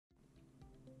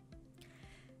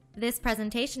This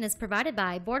presentation is provided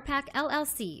by BoardPaq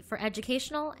LLC for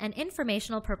educational and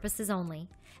informational purposes only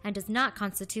and does not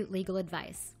constitute legal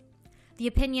advice. The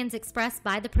opinions expressed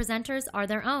by the presenters are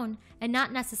their own and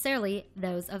not necessarily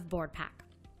those of BoardPaq.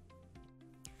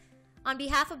 On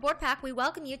behalf of BoardPaq, we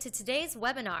welcome you to today's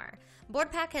webinar.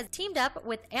 BoardPaq has teamed up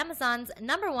with Amazon's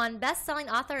 #1 best-selling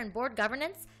author in board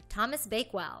governance, Thomas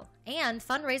Bakewell, and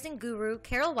fundraising guru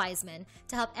Carol Wiseman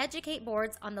to help educate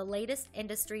boards on the latest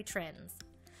industry trends.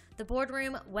 The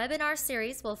Boardroom webinar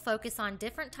series will focus on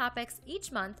different topics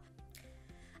each month.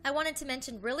 I wanted to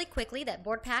mention really quickly that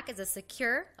BoardPaq is a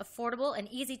secure, affordable, and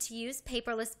easy-to-use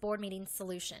paperless board meeting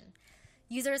solution.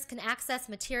 Users can access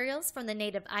materials from the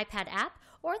native iPad app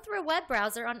or through a web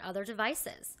browser on other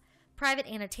devices. Private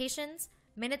annotations,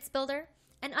 minutes builder,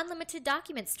 and unlimited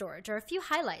document storage are a few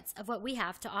highlights of what we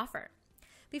have to offer.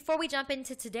 Before we jump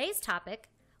into today's topic,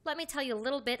 let me tell you a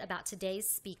little bit about today's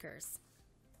speakers.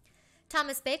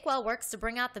 Thomas Bakewell works to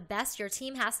bring out the best your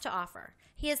team has to offer.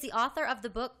 He is the author of the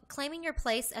book, Claiming Your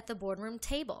Place at the Boardroom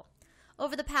Table.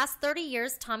 Over the past 30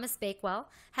 years, Thomas Bakewell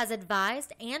has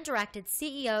advised and directed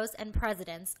CEOs and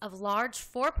presidents of large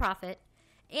for-profit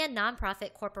and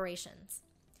nonprofit corporations.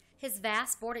 His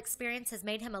vast board experience has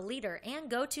made him a leader and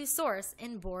go-to source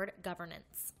in board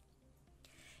governance.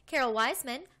 Carol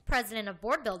Wiseman, president of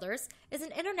Board Builders, is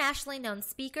an internationally known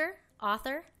speaker,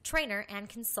 author, trainer, and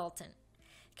consultant.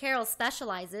 Carol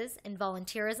specializes in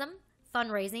volunteerism,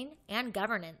 fundraising, and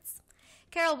governance.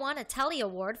 Carol won a Telly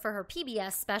Award for her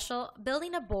PBS special,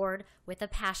 Building a Board with a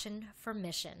Passion for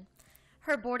Mission.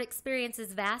 Her board experience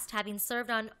is vast, having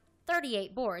served on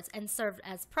 38 boards and served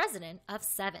as president of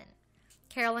 7.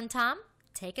 Carol and Tom,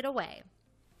 take it away.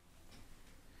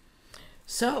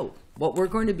 So, what we're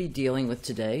going to be dealing with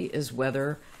today is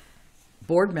whether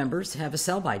board members have a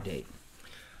sell-by date.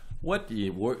 What do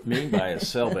you mean by a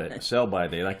sell-by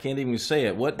date? I can't even say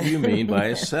it. What do you mean by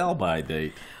a sell-by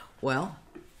date? Well,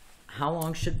 how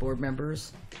long should board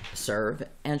members serve,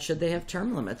 and should they have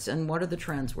term limits, and what are the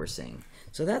trends we're seeing?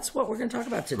 So that's what we're going to talk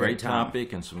about today, Great Tom.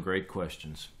 topic and some great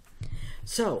questions.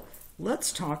 So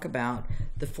let's talk about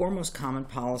the 4 most common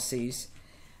policies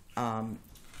on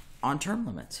term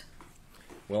limits.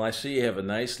 Well, I see you have a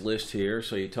nice list here.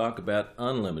 So you talk about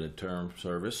unlimited term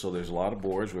service. So there's a lot of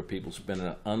boards where people spend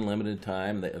an unlimited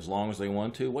time as long as they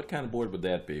want to. What kind of board would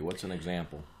that be? What's an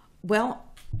example? Well,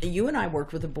 you and I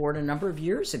worked with a board a number of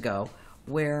years ago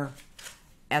where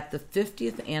at the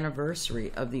 50th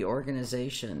anniversary of the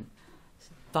organization,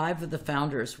 5 of the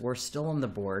founders were still on the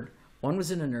board. 1 was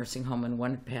in a nursing home and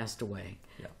 1 had passed away.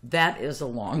 Yeah. That is a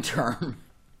long term.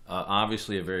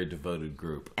 Obviously a very devoted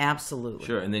group. Absolutely.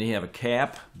 Sure, and then you have a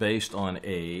cap based on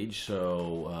age,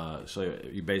 so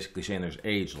you're basically saying there's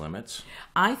age limits.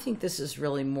 I think this is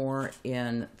really more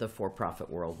in the for-profit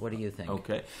world. What do you think?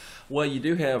 Okay. Well, you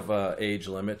do have age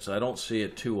limits. I don't see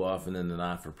it too often in the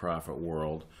not-for-profit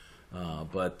world,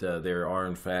 but there are,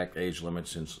 in fact, age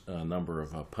limits in a number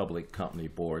of public company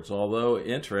boards, although,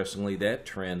 interestingly, that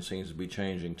trend seems to be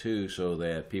changing, too, so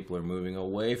that people are moving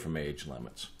away from age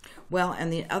limits. Well,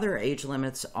 and the other age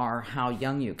limits are how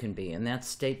young you can be, and that's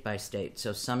state by state.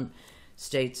 So some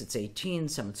states it's 18,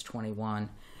 some it's 21.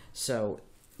 So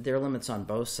there are limits on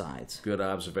both sides. Good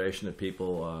observation that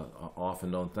people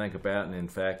often don't think about. And in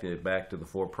fact, back to the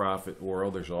for-profit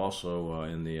world, there's also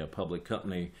in the public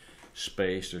company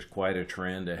space, there's quite a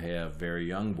trend to have very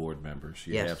young board members.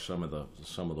 You have some of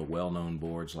the well-known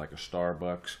boards like a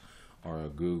Starbucks or a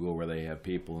Google, where they have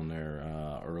people in their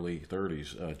early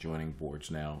 30s joining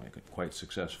boards now quite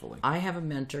successfully. I have a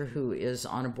mentor who is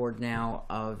on a board now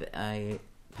of a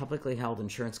publicly held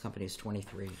insurance company. Is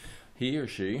 23. He or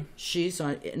she? She's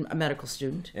a medical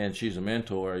student. And she's a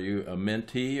mentor. Are you a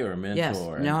mentee or a mentor?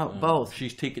 Yes, no, both.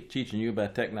 She's teaching you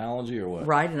about technology or what?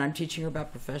 Right, and I'm teaching her about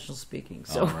professional speaking.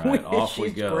 So all right, off we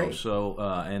go. Great. So,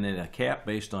 and then a cap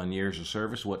based on years of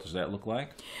service, what does that look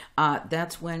like?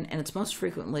 That's when, and it's most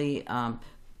frequently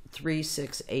 3,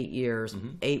 6, 8 years. Mm-hmm.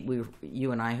 8,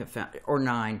 you and I have found, or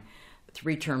 9,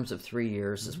 3 terms of 3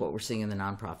 years is what we're seeing in the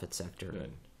nonprofit sector.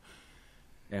 Good.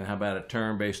 And how about a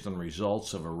term based on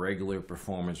results of a regular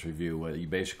performance review? Whether you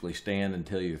basically stand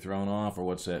until you're thrown off, or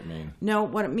what's that mean? No,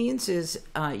 what it means is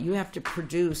you have to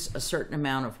produce a certain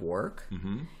amount of work,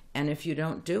 and if you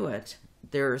don't do it,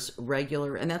 there's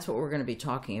regular, and that's what we're going to be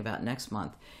talking about next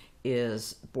month,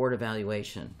 is board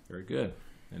evaluation. Very good.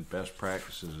 And best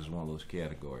practices is one of those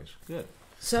categories. Good.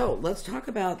 So let's talk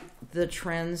about the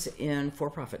trends in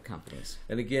for-profit companies.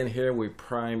 And again, here we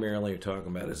primarily are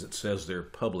talking about, as it says, they're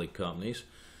public companies.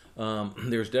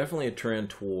 There's definitely a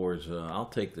trend towards, I'll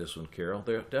take this one, Carol,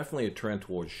 there's definitely a trend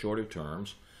towards shorter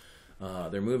terms.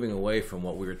 They're moving away from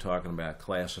what we were talking about,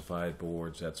 classified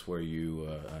boards. That's where you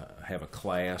have a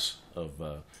class of,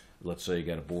 let's say you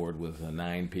got a board with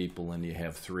 9 people and you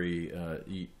have three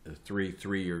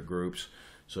 3-year groups.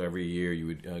 So every year you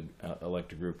would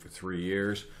elect a group for 3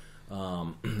 years.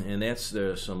 And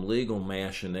there's some legal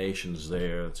machinations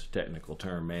there. It's a technical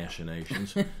term,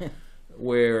 machinations.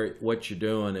 Where what you're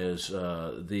doing is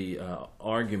the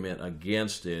argument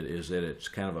against it is that it's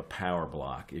kind of a power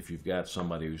block. If you've got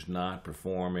somebody who's not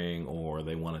performing, or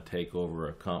they want to take over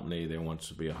a company, there wants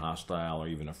to be a hostile or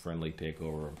even a friendly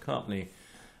takeover of a company,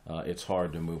 it's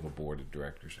hard to move a board of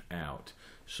directors out.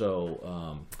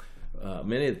 So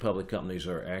many of the public companies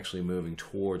are actually moving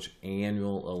towards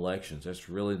annual elections. That's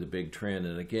really the big trend.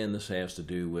 And again, this has to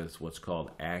do with what's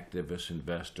called activist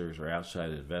investors or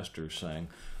outside investors saying,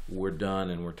 we're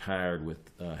done and we're tired with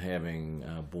having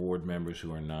board members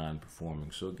who are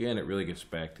non-performing. So again, it really gets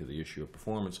back to the issue of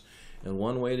performance. And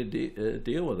one way to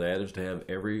deal with that is to have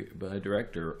every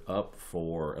director up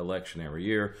for election every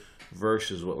year,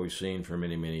 versus what we've seen for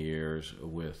many, many years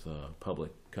with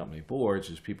public company boards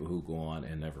is people who go on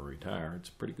and never retire. It's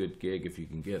a pretty good gig if you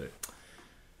can get it.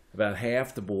 About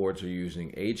half the boards are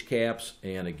using age caps,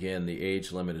 and again, the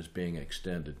age limit is being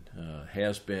extended.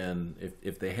 Has been,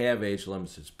 if they have age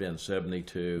limits, it's been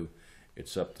 72.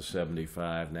 It's up to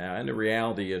 75 now. And the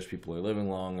reality is people are living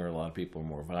longer. A lot of people are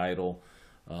more vital.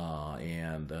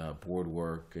 And board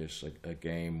work is a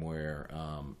game where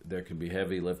there can be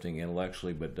heavy lifting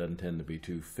intellectually, but doesn't tend to be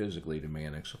too physically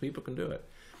demanding. So people can do it.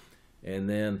 And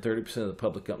then 30% of the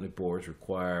public company boards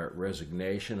require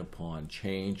resignation upon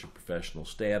change of professional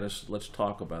status. Let's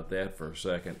talk about that for a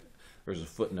second. There's a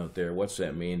footnote there. What's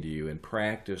that mean to you? In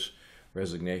practice,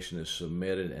 resignation is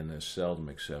submitted and is seldom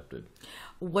accepted.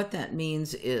 What that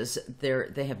means is they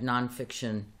have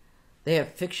nonfiction. They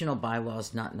have fictional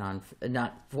bylaws, not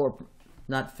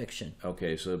fiction.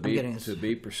 Okay, so to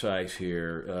be precise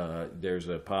here, there's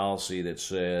a policy that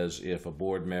says if a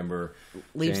board member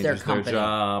leaves changes their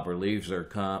job or leaves their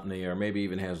company, or maybe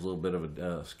even has a little bit of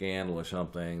a scandal or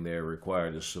something, they're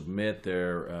required to submit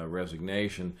their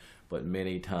resignation, but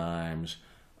many times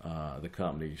the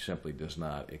company simply does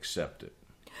not accept it.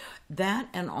 That,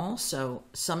 and also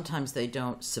sometimes they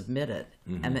don't submit it,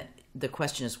 and the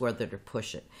question is whether to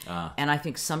push it. And I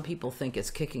think some people think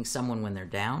it's kicking someone when they're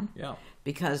down. Yeah.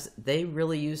 Because they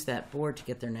really use that board to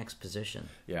get their next position.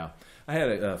 Yeah. I had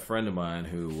a friend of mine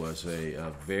who was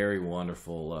a very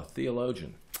wonderful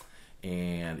theologian,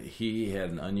 and he had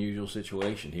an unusual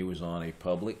situation. He was on a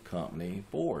public company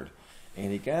board,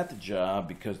 and he got the job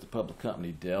because the public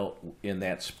company dealt in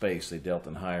that space. They dealt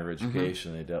in higher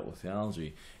education, they dealt with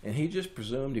theology, and he just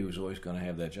presumed he was always going to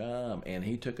have that job, and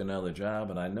he took another job,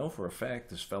 and I know for a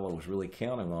fact this fellow was really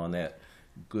counting on that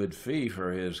good fee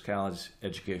for his college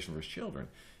education for his children.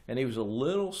 And he was a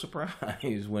little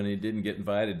surprised when he didn't get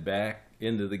invited back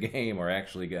into the game, or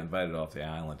actually got invited off the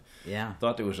island. Yeah.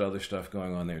 Thought there was other stuff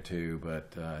going on there too,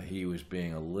 but he was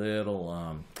being a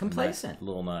little complacent, a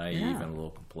little naive, and a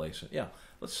little complacent. Yeah.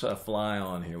 Let's fly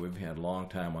on here. We've had a long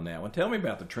time on that one. Tell me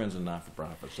about the trends in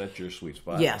not-for-profits. That's your sweet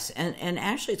spot. Yes, and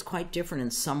actually it's quite different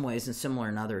in some ways and similar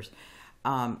in others.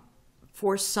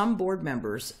 For some board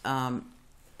members,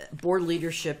 board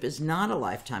leadership is not a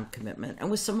lifetime commitment,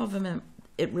 and with some of them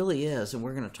it really is, and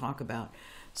we're going to talk about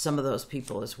some of those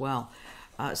people as well.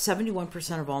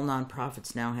 71% of all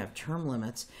nonprofits now have term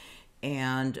limits,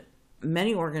 and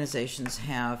many organizations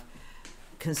have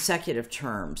consecutive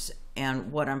terms.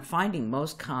 And what I'm finding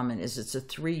most common is it's a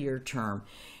 3-year term,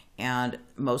 and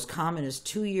most common is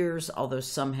 2 years, although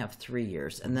some have 3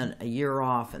 years, and then a year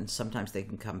off, and sometimes they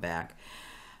can come back.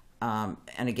 And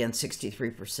again,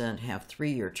 63% have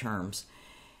 3-year terms.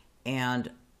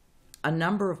 And a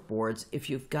number of boards, if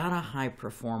you've got a high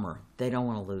performer, they don't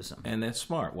want to lose them. And that's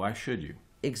smart. Why should you?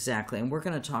 Exactly. And we're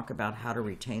going to talk about how to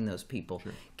retain those people,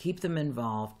 Sure. Keep them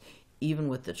involved, even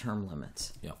with the term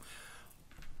limits. Yeah.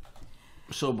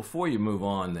 So before you move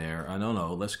on there, I don't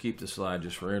know, let's keep the slide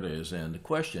just where it is. And the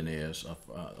question is,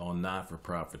 on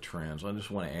not-for-profit trends, I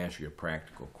just want to ask you a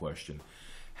practical question.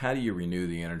 How do you renew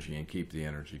the energy and keep the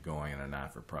energy going in a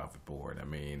not-for-profit board? I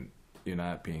mean, you're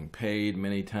not being paid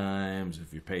many times.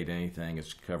 If you're paid anything,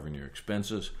 it's covering your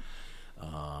expenses.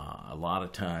 A lot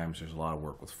of times there's a lot of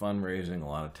work with fundraising. A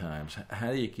lot of times, how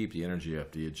do you keep the energy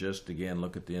up? Do you just, again,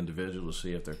 look at the individual to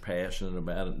see if they're passionate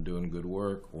about it and doing good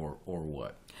work, or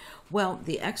what? Well,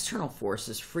 the external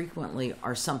forces frequently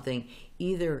are something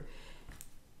either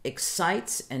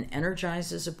excites and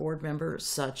energizes a board member,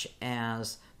 such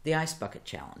as the Ice Bucket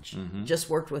Challenge.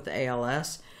 Just worked with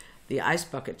ALS. the Ice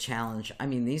Bucket Challenge, I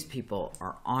mean, these people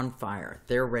are on fire.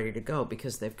 They're ready to go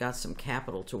because they've got some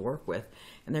capital to work with,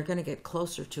 and they're going to get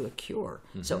closer to a cure.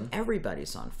 So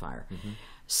everybody's on fire.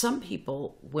 Some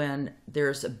people, when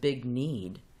there's a big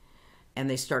need and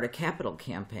they start a capital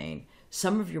campaign,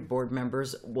 some of your board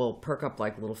members will perk up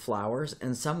like little flowers,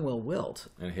 and some will wilt.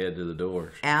 And head to the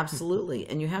doors. Absolutely.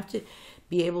 And you have to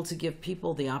be able to give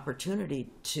people the opportunity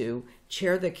to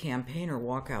chair the campaign or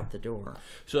walk out the door.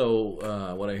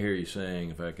 So what I hear you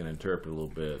saying, if I can interpret a little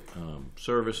bit,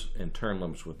 service and term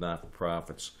limits with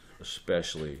not-for-profits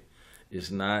especially is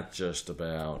not just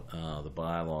about the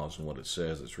bylaws and what it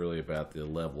says. It's really about the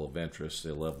level of interest,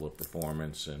 the level of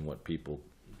performance, and what people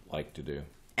like to do.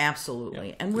 Absolutely.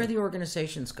 Yeah. And where the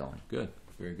organization's going. Good.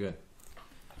 Very good.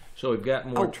 So we've got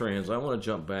more trends. I want to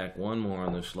jump back one more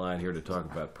on this slide here to talk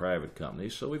about private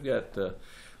companies. So we've got,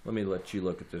 let me let you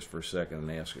look at this for a second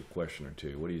and ask a question or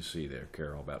two. What do you see there,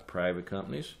 Carol, about private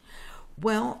companies?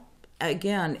 Well,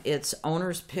 again, it's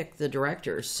owners pick the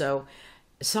directors. So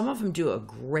some of them do a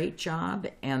great job,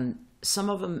 and some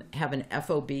of them have an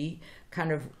FOB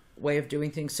kind of way of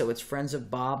doing things. So it's friends of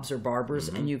Bob's or Barbara's,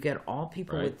 and you get all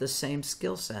people with the same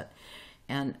skill set.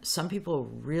 And some people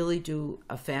really do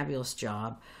a fabulous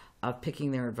job of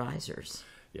picking their advisors.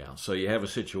 Yeah, so you have a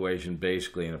situation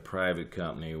basically in a private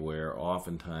company where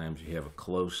oftentimes you have a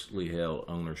closely held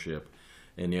ownership,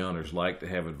 and the owners like to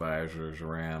have advisors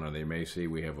around, or they may say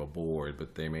we have a board,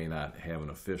 but they may not have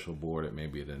an official board. It may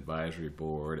be an advisory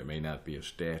board. It may not be a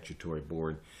statutory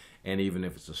board. And even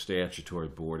if it's a statutory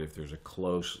board, if there's a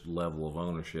close level of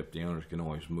ownership, the owners can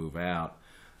always move out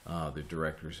the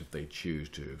directors if they choose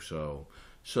to.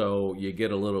 So you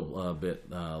get a little bit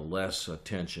less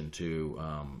attention to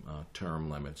term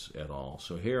limits at all.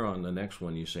 So here on the next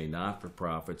one, you say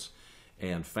not-for-profits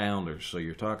and founders. So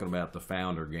you're talking about the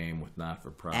founder game with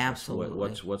not-for-profits.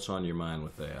 Absolutely. So what's on your mind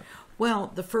with that?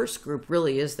 Well, the first group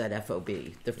really is that FOB,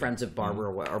 the Friends of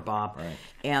Barbara or Bob. Right.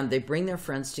 And they bring their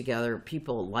friends together,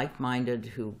 people like-minded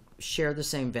who share the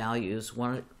same values,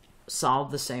 want to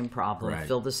solve the same problem,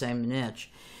 fill the same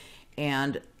niche.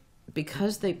 And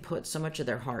because they put so much of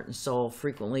their heart and soul,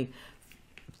 frequently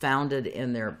founded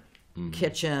in their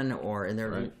kitchen or in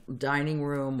their dining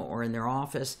room or in their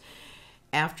office,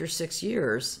 after 6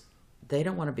 years, they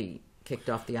don't want to be kicked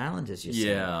off the island, as you say.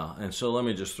 Yeah, and so let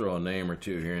me just throw a name or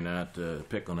two here, not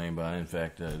pick a name by. In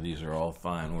fact, these are all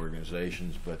fine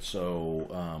organizations, but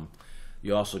so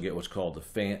you also get what's called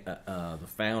the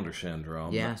founder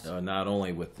syndrome. Yes. Not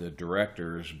only with the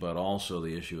directors, but also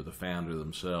the issue of the founder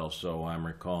themselves. So I'm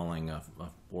recalling a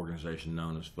organization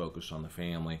known as Focus on the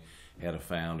Family had a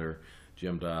founder,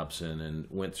 Jim Dobson, and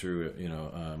went through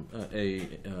a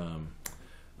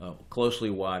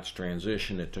closely watched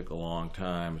transition. It took a long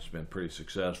time. It's been pretty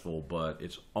successful, but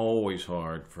it's always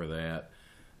hard for that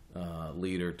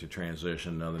leader to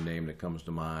transition. Another name that comes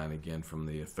to mind, again from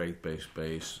the faith-based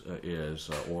space, is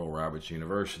Oral Roberts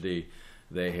University.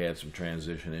 They had some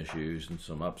transition issues and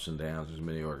some ups and downs, as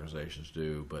many organizations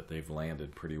do, but they've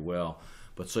landed pretty well.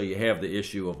 But so you have the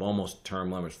issue of almost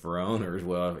term limits for owners.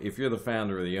 Well, if you're the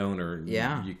founder or the owner,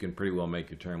 you can pretty well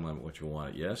make your term limit what you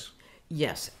want it, yes?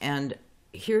 Yes, and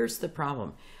here's the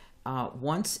problem.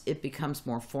 Once it becomes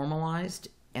more formalized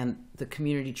and the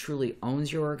community truly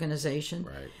owns your organization,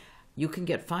 you can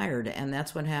get fired. And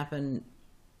that's what happened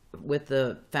with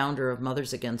the founder of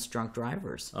Mothers Against Drunk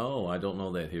Drivers. Oh, I don't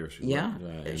know that here. Yeah,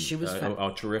 she was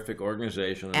a terrific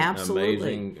organization.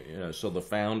 Absolutely. Amazing. So the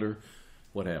founder,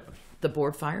 what happened? The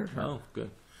board fired her. Oh, good.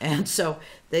 And so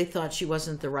they thought she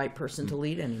wasn't the right person to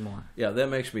lead anymore. Yeah, that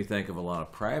makes me think of a lot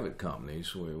of private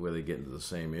companies where they get into the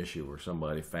same issue, where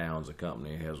somebody founds a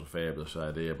company and has a fabulous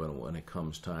idea, but when it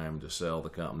comes time to sell the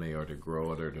company or to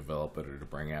grow it or develop it or to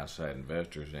bring outside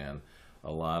investors in,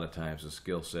 a lot of times the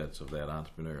skill sets of that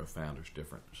entrepreneurial founder is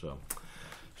different. So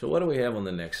what do we have on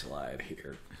the next slide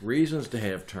here? Reasons to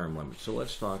have term limits. So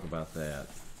let's talk about that.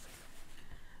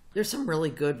 There's some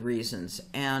really good reasons,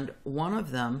 and one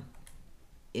of them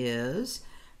is,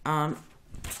 and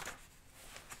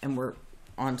we're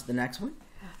on to the next one,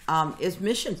 is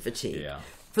mission fatigue. Yeah.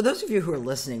 For those of you who are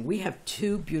listening, we have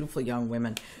two beautiful young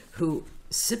women who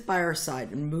sit by our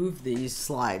side and move these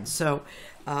slides. So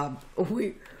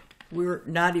we're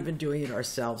not even doing it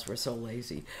ourselves. We're so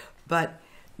lazy. But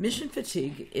mission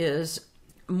fatigue is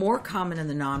more common in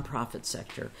the nonprofit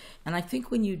sector. And I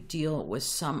think when you deal with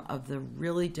some of the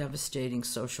really devastating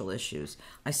social issues,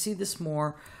 I see this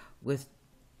more with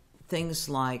things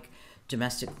like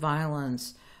domestic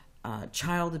violence,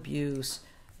 child abuse,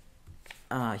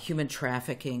 human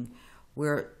trafficking,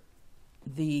 where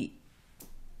the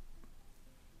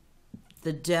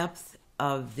depth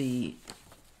of the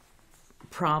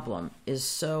problem is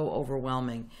so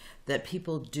overwhelming that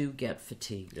people do get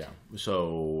fatigued. Yeah.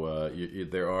 So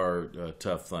there are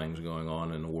tough things going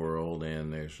on in the world,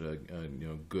 and there's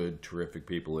good, terrific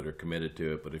people that are committed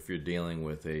to it. But if you're dealing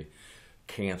with a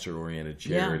cancer-oriented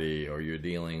charity, or you're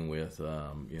dealing with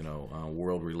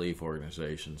world relief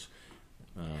organizations,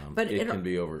 but it can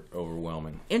be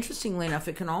overwhelming. Interestingly enough,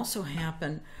 it can also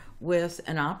happen with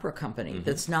an opera company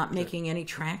that's not making any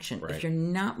traction. Right. If you're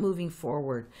not moving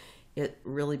forward, it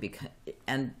really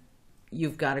and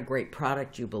you've got a great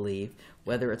product, you believe,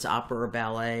 whether it's opera or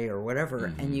ballet or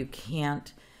whatever, and you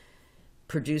can't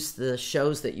produce the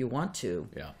shows that you want to,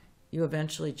 you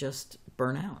eventually just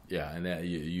burn out. Yeah, and that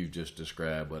you just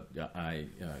described what I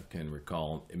can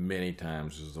recall many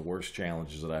times is the worst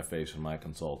challenges that I face in my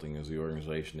consulting is the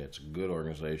organization. It's a good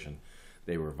organization.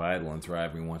 They were vital and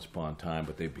thriving once upon a time,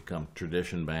 but they've become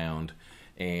tradition-bound,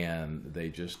 and they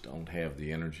just don't have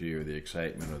the energy or the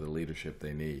excitement or the leadership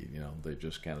they need. They're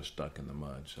just kind of stuck in the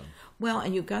mud. So, well,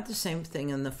 and you've got the same thing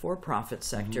in the for-profit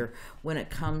sector when it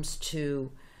comes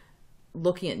to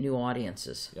looking at new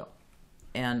audiences. Yep.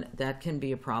 And that can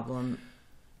be a problem.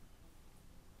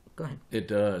 Go ahead. It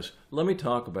does. Let me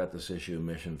talk about this issue of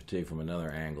mission fatigue from another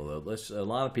angle, though. A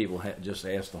lot of people just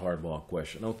ask the hardball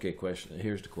question. Okay,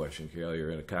 here's the question, Carol.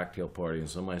 You're at a cocktail party, and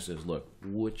somebody says, look,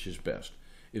 which is best?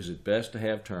 Is it best to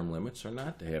have term limits or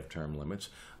not to have term limits?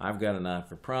 I've got a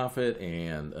not-for-profit,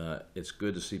 and it's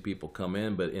good to see people come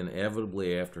in, but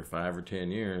inevitably after 5 or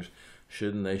 10 years,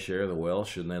 shouldn't they share the wealth?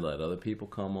 Shouldn't they let other people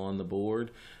come on the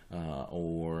board?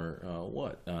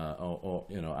 What?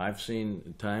 I've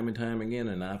seen time and time again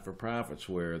in not-for-profits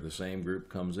where the same group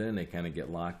comes in, they kind of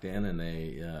get locked in, and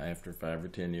they, after 5 or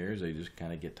 10 years, they just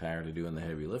kind of get tired of doing the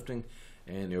heavy lifting,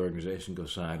 and the organization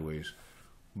goes sideways.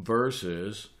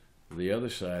 Versus the other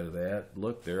side of that,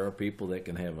 look, there are people that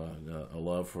can have a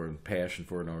love for and passion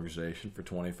for an organization for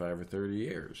 25 or 30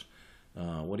 years.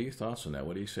 What are your thoughts on that?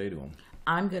 What do you say to them?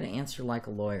 I'm going to answer like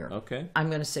a lawyer. Okay. I'm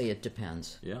going to say it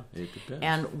depends. Yeah, it depends.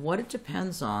 And what it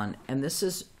depends on, and this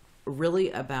is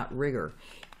really about rigor,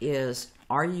 is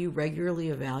are you regularly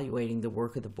evaluating the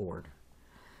work of the board?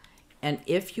 And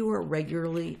if you are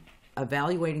regularly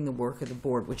evaluating the work of the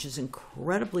board, which is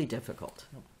incredibly difficult,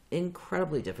 and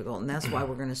that's why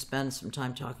we're going to spend some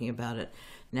time talking about it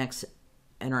in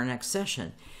our next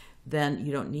session, then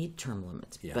you don't need term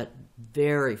limits. Yeah. But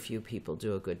very few people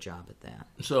do a good job at that.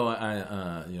 So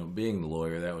I being the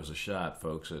lawyer, that was a shot,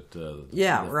 folks, at from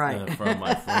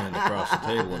my friend across the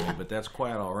table with me. But that's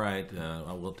quite all right.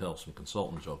 I will tell some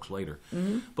consultant jokes later.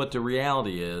 But the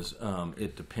reality is,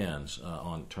 it depends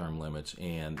on term limits,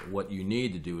 and what you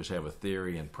need to do is have a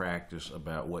theory and practice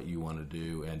about what you want to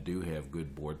do, and do have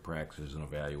good board practices and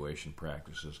evaluation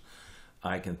practices.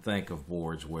 I can think of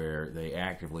boards where they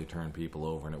actively turn people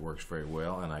over and it works very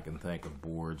well, and I can think of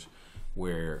boards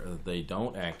where they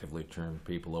don't actively turn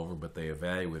people over, but they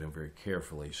evaluate them very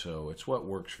carefully. So it's what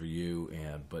works for you,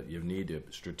 but you need to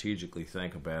strategically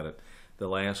think about it. The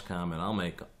last comment I'll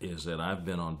make is that I've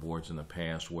been on boards in the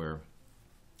past where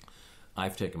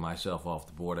I've taken myself off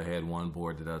the board. I had one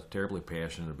board that I was terribly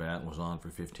passionate about and was on for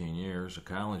 15 years, a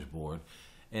college board.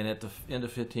 And at the end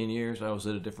of 15 years, I was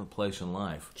at a different place in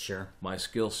life. Sure. My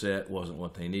skill set wasn't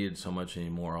what they needed so much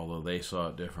anymore, although they saw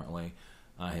it differently.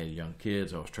 I had young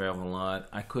kids. I was traveling a lot.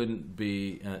 I couldn't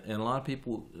be, and a lot of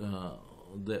people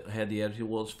that had the attitude,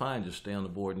 well, it's fine, just stay on the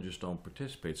board and just don't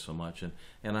participate so much. And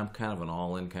I'm kind of an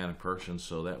all-in kind of person,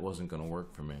 so that wasn't going to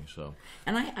work for me. So.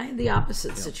 And I had the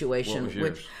opposite situation,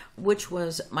 which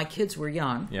was my kids were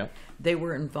young. Yep. They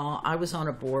were involved. I was on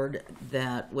a board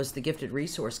that was the Gifted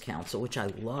Resource Council, which I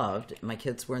loved. My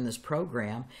kids were in this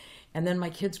program. And then my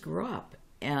kids grew up.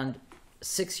 And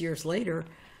 6 years later,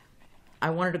 I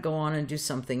wanted to go on and do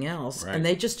something else. Right. And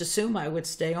they just assumed I would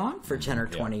stay on for 10 or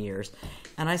 20 years.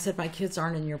 And I said, my kids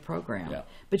aren't in your program. Yeah.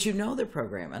 But you know their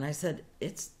program. And I said,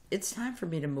 it's time for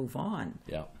me to move on.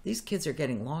 Yeah. These kids are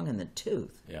getting long in the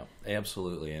tooth. Yeah,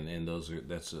 absolutely. And those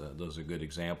are good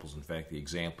examples. In fact, the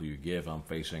example you give, I'm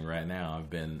facing right now.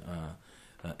 I've been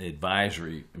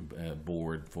advisory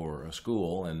board for a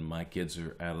school, and my kids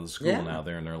are out of the school now.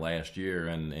 They're in their last year,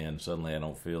 and suddenly I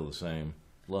don't feel the same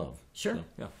love. Sure. So,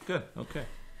 yeah, good. Okay.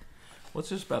 What's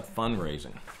this about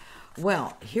fundraising?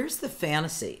 Well, here's the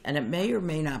fantasy, and it may or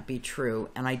may not be true,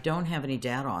 and I don't have any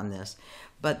data on this,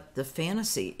 but the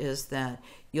fantasy is that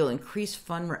you'll increase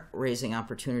fundraising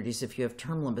opportunities if you have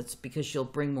term limits because you'll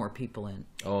bring more people in.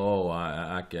 Oh,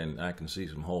 I can see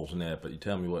some holes in that, but you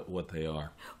tell me what they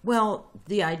are. Well,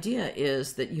 the idea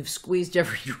is that you've squeezed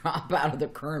every drop out of the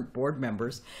current board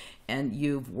members, and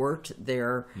you've worked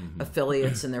their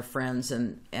affiliates and their friends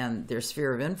and their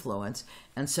sphere of influence,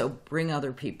 and so bring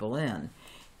other people in.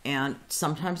 And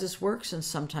sometimes this works and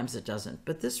sometimes it doesn't.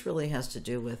 But this really has to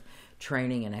do with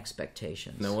training and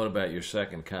expectations. Now, what about your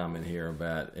second comment here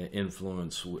about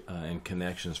influence and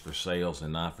connections for sales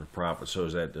and not-for-profit? So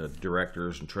is that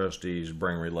directors and trustees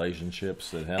bring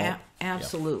relationships that help?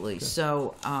 Absolutely. Yeah.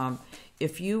 So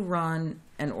if you run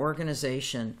an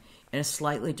organization in a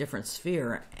slightly different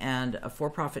sphere and a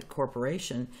for-profit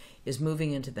corporation is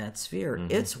moving into that sphere,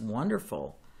 it's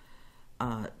wonderful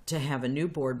to have a new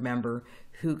board member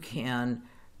who can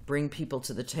bring people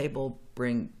to the table,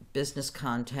 bring business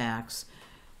contacts,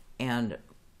 and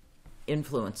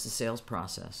influence the sales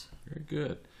process. Very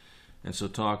good. And so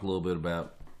talk a little bit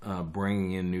about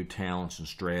bringing in new talents and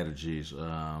strategies.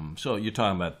 So you're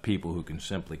talking about people who can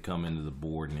simply come into the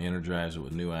board and energize it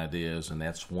with new ideas, and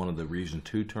that's one of the reasons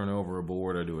to turn over a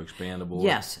board or to expand a board?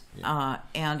 Yes. Yeah.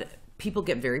 And people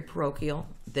get very parochial.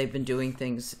 They've been doing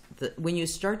things when you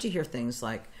start to hear things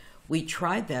like, we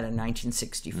tried that in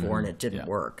 1964 and it didn't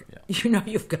work. Yeah.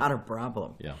 You've got a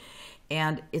problem. Yeah.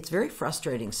 And it's very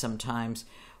frustrating sometimes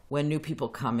when new people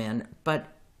come in, but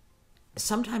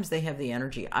sometimes they have the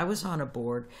energy. I was on a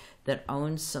board that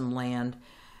owned some land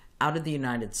out of the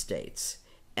United States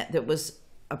that was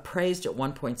appraised at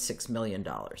 $1.6 million,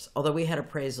 although we had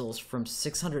appraisals from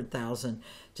 $600,000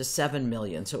 to $7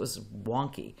 million, so it was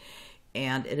wonky.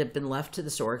 And it had been left to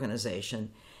this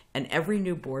organization, and every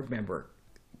new board member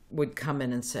would come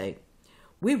in and say,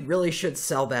 we really should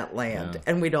sell that land. Yeah.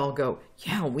 And we'd all go,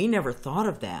 yeah, we never thought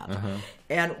of that.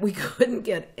 And we couldn't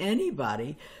get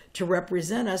anybody to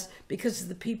represent us because of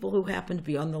the people who happened to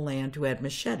be on the land who had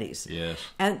machetes. Yes.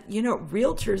 And,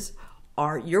 realtors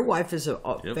are, your wife is a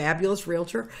fabulous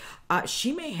realtor.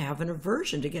 She may have an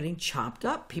aversion to getting chopped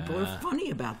up. People are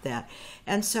funny about that.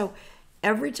 And so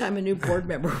every time a new board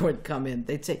member would come in,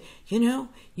 they'd say,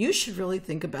 you should really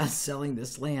think about selling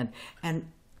this land. And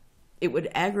it would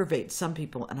aggravate some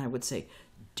people, and I would say,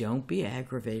 don't be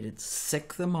aggravated.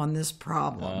 Sick them on this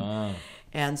problem.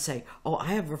 And say,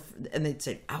 and they'd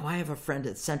say, I have a friend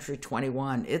at Century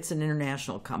 21. It's an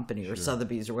international company, or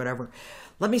Sotheby's or whatever.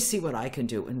 Let me see what I can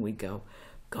do. And we'd go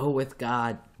with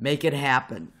God, make it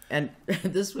happen. And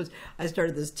I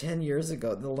started this 10 years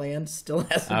ago. The land still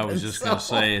hasn't been I was just going to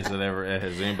say,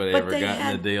 has anybody ever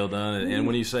gotten the deal done? And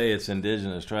when you say it's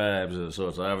indigenous tribes, so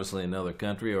it's obviously another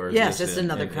country, or is yes, it's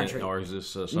another country, or is this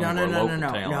some of our local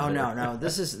talent? No.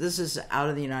 This is out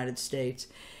of the United States,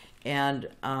 and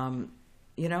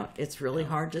it's really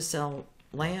hard to sell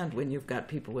land when you've got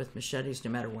people with machetes,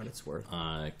 no matter what it's worth.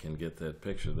 I can get that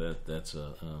picture. That's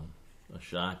a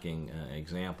shocking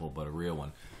example, but a real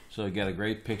one. So you got a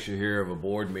great picture here of a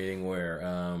board meeting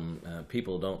where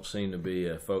people don't seem to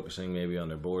be focusing maybe on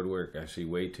their board work. I see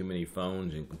way too many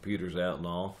phones and computers out and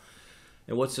all.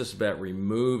 And what's this about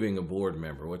removing a board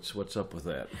member? What's up with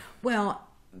that? Well,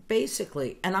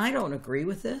 basically, and I don't agree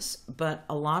with this, but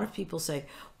a lot of people say,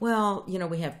 well,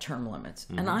 we have term limits.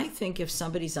 And I think if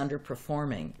somebody's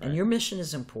underperforming and your mission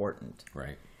is important,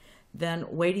 then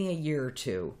waiting a year or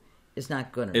two is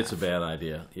not good enough. It's a bad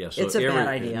idea. Yeah, so it's a bad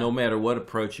idea. No matter what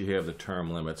approach you have, the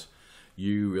term limits,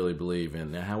 you really believe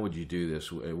in. Now, how would you do this?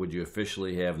 Would you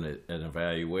officially have an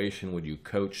evaluation? Would you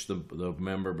coach the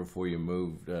member before you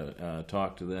move,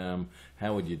 talk to them?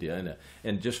 How would you do it?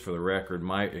 And just for the record,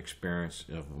 my experience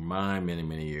of my many,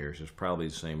 many years is probably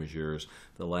the same as yours.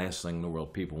 The last thing in the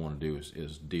world people want to do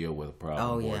is deal with a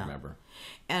problem board member.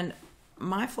 And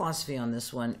my philosophy on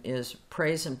this one is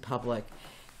praise in public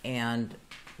and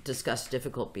discuss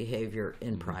difficult behavior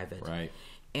in private. Right.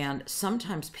 And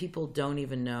sometimes people don't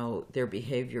even know their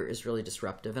behavior is really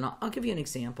disruptive. And I'll give you an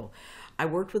example. I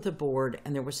worked with a board,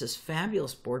 and there was this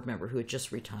fabulous board member who had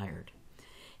just retired.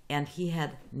 And he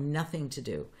had nothing to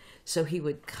do. So he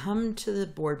would come to the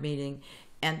board meeting,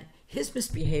 and his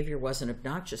misbehavior wasn't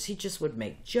obnoxious. He just would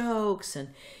make jokes, and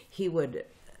he would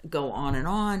go on,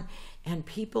 and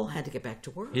people had to get back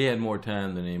to work. He had more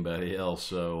time than anybody else,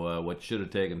 so what should have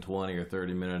taken 20 or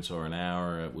 30 minutes or an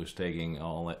hour, it was taking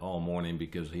all morning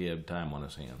because he had time on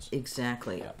his hands.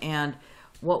 Exactly. Yeah. And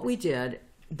what we did,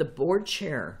 the board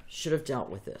chair should have dealt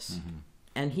with this,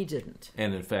 and he didn't.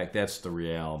 And in fact, that's the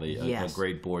reality. Yes. A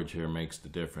great board chair makes the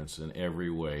difference in every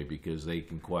way because they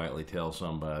can quietly tell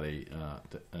somebody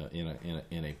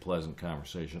in a pleasant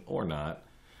conversation or not,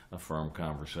 a firm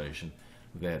conversation,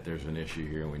 that there's an issue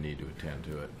here and we need to attend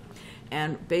to it.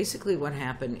 And basically what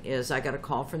happened is I got a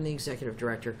call from the executive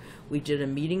director. We did a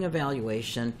meeting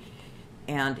evaluation,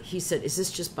 and he said, is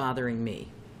this just bothering me?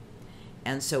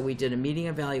 And so we did a meeting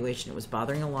evaluation. It was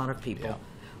bothering a lot of people. Yeah.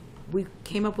 We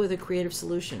came up with a creative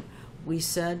solution. We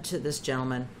said to this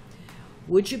gentleman,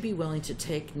 would you be willing to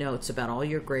take notes about all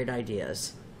your great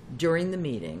ideas during the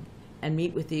meeting and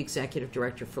meet with the executive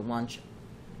director for lunch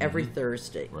every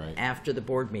Thursday Right. after the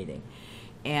board meeting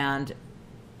and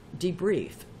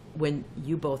debrief when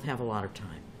you both have a lot of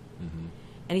time.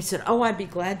 And he said, oh, I'd be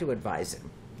glad to advise him.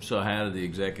 So how did the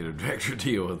executive director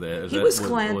deal with that? He was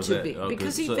glad to be,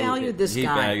 because he valued this guy. He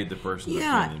valued the person's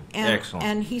opinion. Excellent.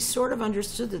 And he sort of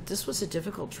understood that this was a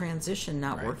difficult transition,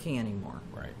 not working anymore.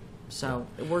 Right. So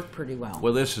it worked pretty well.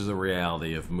 Well, this is the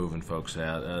reality of moving folks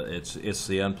out. It's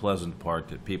the unpleasant part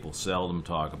that people seldom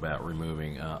talk about,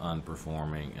 removing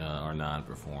unperforming or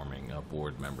non-performing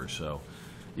board members. So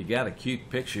you got a cute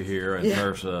picture here in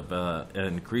terms of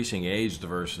increasing age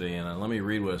diversity. And let me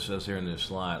read what it says here in this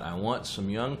slide. I want some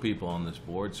young people on this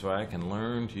board so I can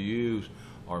learn to use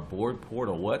our board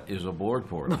portal. What is a board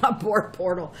portal? A board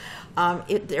portal.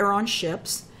 They're on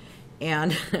ships,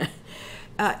 and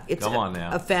it's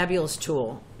a fabulous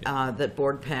tool that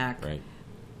BoardPaq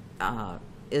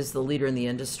is the leader in the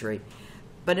industry.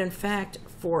 But in fact,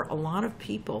 for a lot of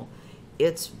people,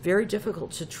 it's very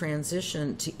difficult to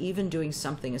transition to even doing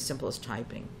something as simple as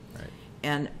typing. Right.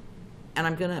 And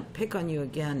I'm going to pick on you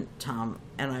again, Tom,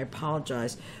 and I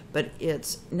apologize, but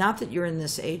it's not that you're in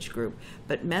this age group,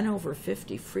 but men over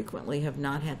 50 frequently have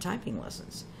not had typing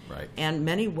lessons. Right. And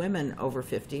many women over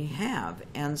 50 have.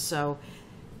 And so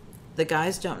the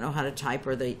guys don't know how to type,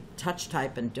 or they touch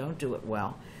type and don't do it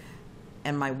well.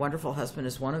 And my wonderful husband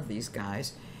is one of these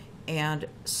guys. And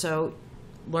so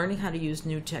learning how to use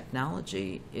new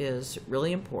technology is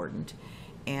really important,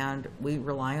 and we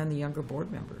rely on the younger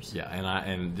board members. Yeah,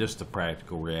 and just the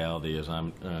practical reality is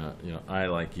I,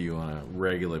 like you, on a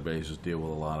regular basis deal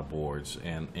with a lot of boards,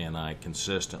 and I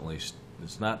consistently,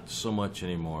 it's not so much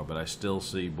anymore, but I still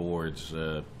see boards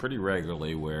pretty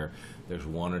regularly where there's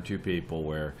one or two people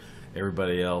where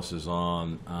everybody else is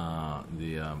on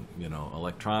the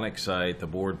electronic site, the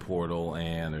board portal,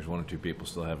 and there's one or two people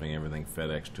still having everything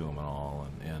FedEx to them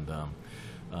and all,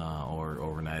 or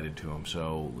overnighted to them.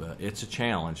 So it's a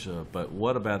challenge. But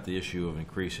what about the issue of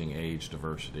increasing age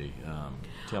diversity?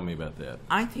 Tell me about that.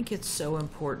 I think it's so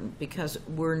important because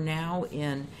we're now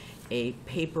in a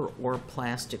paper or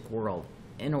plastic world,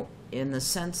 in the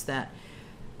sense that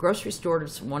grocery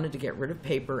stores wanted to get rid of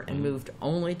paper and moved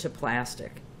only to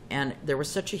plastic. And there was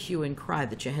such a hue and cry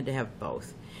that you had to have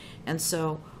both. And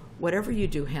so whatever you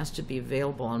do has to be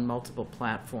available on multiple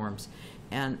platforms.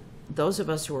 And those of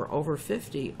us who are over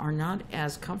 50 are not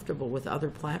as comfortable with other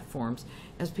platforms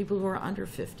as people who are under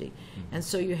 50. And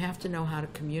so you have to know how to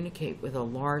communicate with a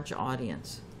large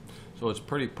audience. So it's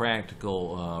pretty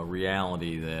practical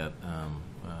reality that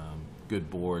good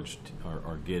boards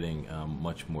are getting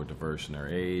much more diverse in their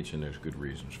age, and there's good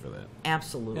reasons for that.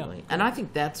 Absolutely. Yeah. And I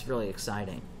think that's really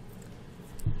exciting.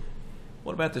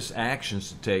 What about this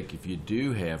actions to take if you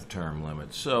do have term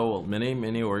limits? So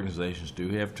many organizations do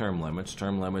have term limits.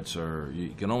 Term limits are,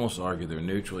 you can almost argue they're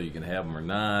neutral. You can have them or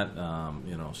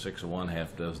not. 6 of one,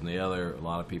 half dozen the other. A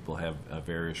lot of people have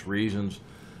various reasons.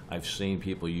 I've seen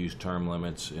people use term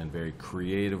limits in very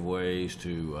creative ways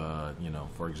to,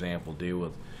 for example, deal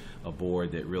with a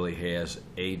board that really has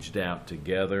aged out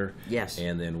together. Yes.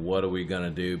 And then what are we going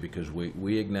to do? Because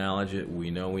we acknowledge it,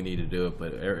 we know we need to do it,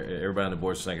 but everybody on the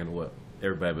board's thinking, well,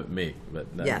 everybody but me.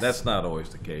 But no, yes. That's not always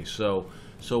the case. So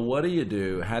what do you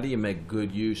do? How do you make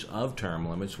good use of term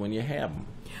limits when you have them?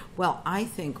 Well, I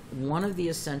think one of the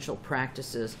essential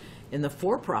practices in the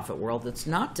for-profit world that's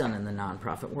not done in the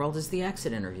nonprofit world is the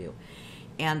exit interview.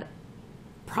 And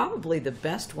probably the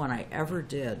best one I ever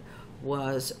did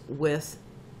was with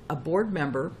a board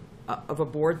member of a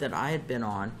board that I had been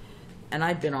on, and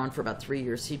I'd been on for about 3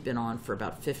 years. He'd been on for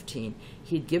about 15.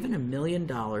 He'd given $1 million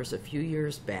a few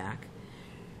years back.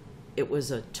 It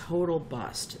was a total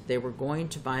bust. They were going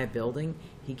to buy a building.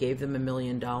 He gave them $1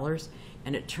 million,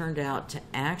 and it turned out to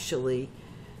actually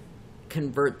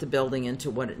convert the building into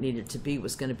what it needed to be. It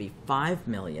was going to be $5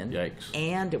 million. Yikes.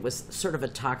 And it was sort of a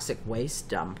toxic waste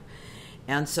dump.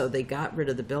 And so they got rid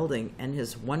of the building, and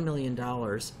his $1 million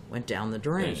went down the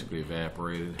drain. Basically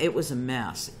evaporated. It was a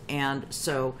mess. And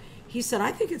so he said,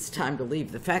 I think it's time to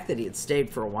leave. The fact that he had stayed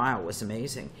for a while was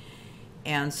amazing.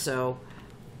 And so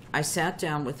I sat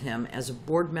down with him as a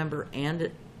board member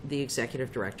and the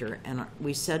executive director, and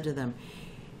we said to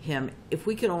him, if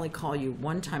we could only call you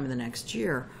one time in the next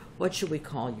year, what should we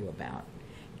call you about?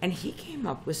 And he came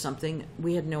up with something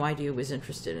we had no idea he was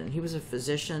interested in. He was a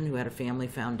physician who had a family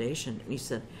foundation, and he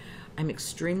said, I'm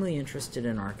extremely interested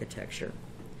in architecture.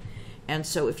 And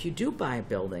so if you do buy a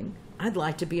building, I'd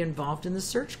like to be involved in the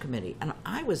search committee. And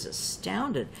I was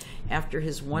astounded after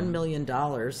his $1 million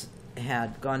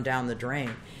had gone down the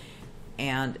drain.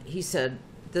 And he said,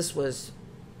 this was,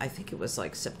 I think it was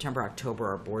like September, October,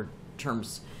 our board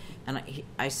terms. And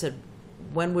I said,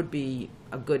 when would be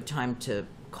a good time to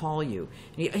call you?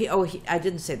 I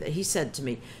didn't say that. He said to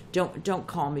me, don't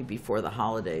call me before the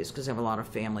holidays because I have a lot of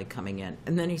family coming in.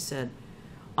 And then he said,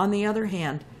 on the other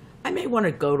hand, I may want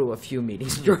to go to a few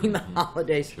meetings during the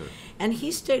holidays. Sure. And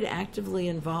he stayed actively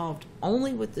involved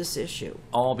only with this issue.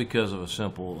 All because of a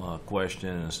simple question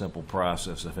and a simple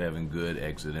process of having good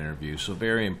exit interviews. So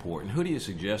very important. Who do you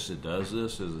suggest that does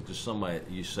this? Is it just somebody,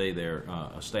 you say they're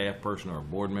a staff person or a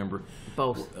board member?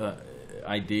 Both.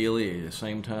 Ideally, at the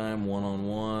same time,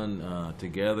 one-on-one,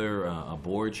 together, a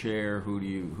board chair. Who do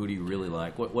you really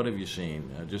like? What have you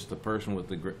seen? Just the person with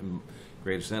the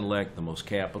greatest intellect, the most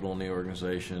capital in the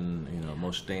organization,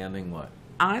 most standing. What?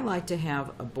 I like to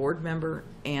have a board member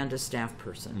and a staff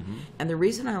person. And the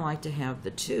reason I like to have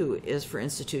the two is for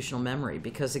institutional memory,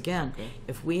 because again,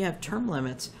 if we have term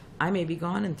limits, I may be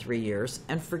gone in 3 years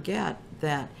and forget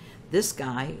that this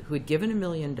guy who had given $1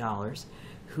 million,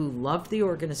 who loved the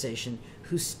organization,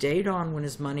 who stayed on when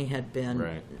his money had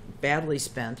been badly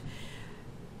spent,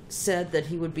 said that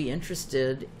he would be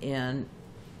interested in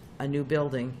a new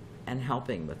building and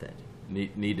helping with it.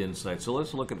 Neat insight. So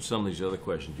let's look at some of these other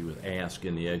questions you would ask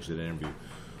in the exit interview.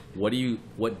 What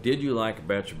did you like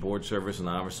about your board service? And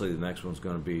obviously the next one's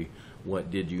going to be,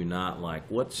 what did you not like?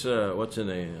 What's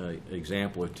an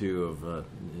example or two of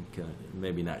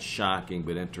maybe not shocking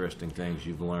but interesting things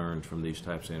you've learned from these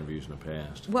types of interviews in the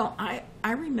past? Well,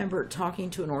 I remember talking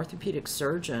to an orthopedic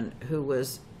surgeon who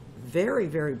was very,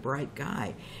 very bright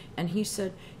guy, and he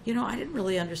said, I didn't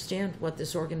really understand what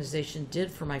this organization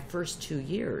did for my first 2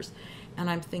 years. And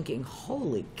I'm thinking,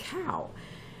 holy cow,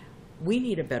 we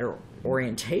need a better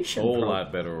orientation. Whole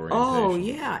lot better orientation. Oh,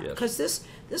 yeah, because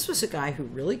this was a guy who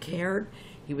really cared.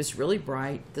 He was really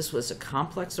bright. This was a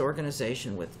complex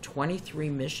organization with 23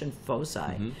 mission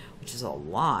foci, which is a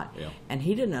lot. Yeah. And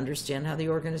he didn't understand how the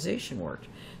organization worked.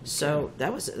 So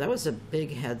that was a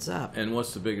big heads up. And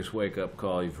what's the biggest wake-up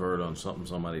call you've heard on something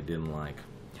somebody didn't like?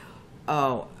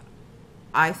 Oh,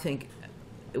 I think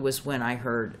it was when I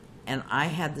heard, and I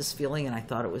had this feeling and I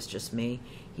thought it was just me.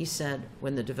 He said,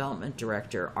 when our development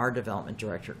director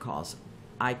calls,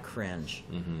 I cringe.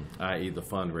 I.e. the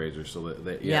fundraiser. So that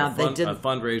they did a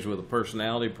fundraiser with a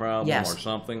personality problem or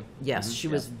something? Yes, she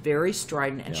was very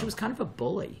strident, and she was kind of a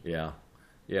bully. Yeah,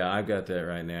 I've got that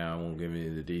right now. I won't give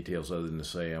you the details other than to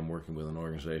say I'm working with an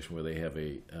organization where they have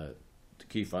a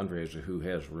key fundraiser who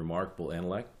has remarkable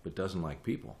intellect but doesn't like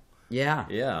people. Yeah.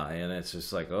 Yeah, and it's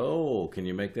just like, oh, can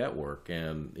you make that work?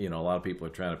 And, a lot of people are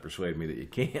trying to persuade me that you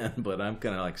can, but I'm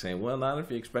kind of like saying, well, not if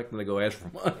you expect them to go ask for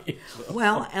money. So.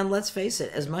 Well, and let's face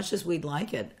it, as much as we'd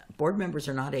like it, board members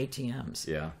are not ATMs.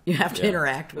 Yeah. You have to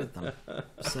interact with them.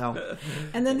 So,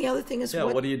 and then the other thing is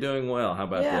what are you doing well? How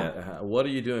about that? What are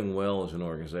you doing well as an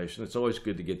organization? It's always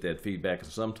good to get that feedback,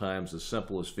 and sometimes the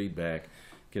simplest feedback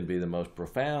can be the most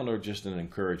profound or just an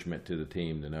encouragement to the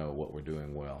team to know what we're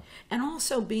doing well. And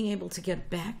also being able to get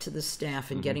back to the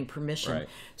staff and getting permission. Right.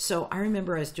 So I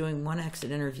remember I was doing one exit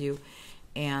interview,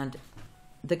 and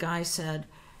the guy said,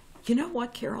 you know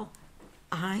what, Carol?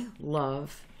 I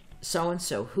love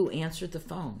so-and-so who answered the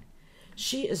phone.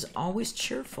 She is always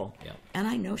cheerful, and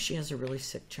I know she has a really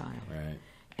sick child. Right.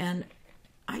 And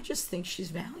I just think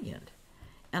she's valiant.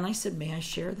 And I said, may I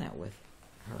share that with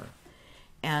her?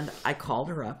 And I called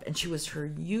her up, and she was her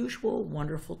usual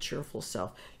wonderful, cheerful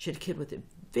self. She had a kid with a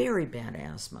very bad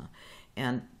asthma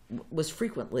and was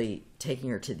frequently taking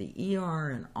her to the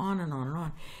ER and on and on and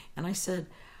on. And I said,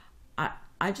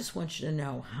 I just want you to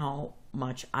know how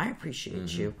much I appreciate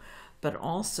you, but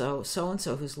also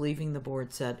so-and-so who's leaving the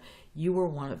board said, you were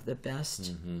one of the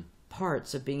best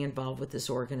parts of being involved with this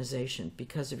organization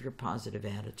because of your positive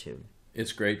attitude.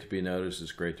 It's great to be noticed.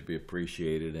 It's great to be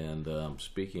appreciated. And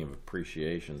speaking of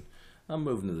appreciation, I'm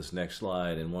moving to this next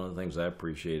slide. And one of the things I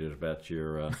appreciated about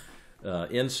your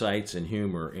insights and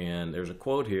humor, and there's a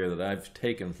quote here that I've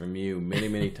taken from you many,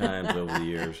 many times over the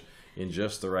years in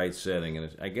just the right setting. And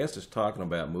I guess it's talking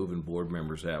about moving board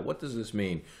members out. What does this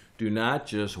mean? Do not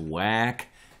just whack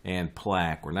and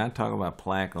plaque. We're not talking about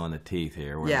plaque on the teeth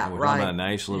here. We're talking about a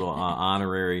nice little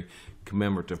honorary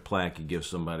commemorative plaque you give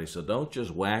somebody. So don't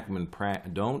just whack them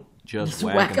and don't just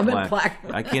whack them and plaque.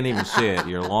 I can't even say it.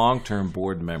 Your long-term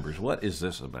board members. What is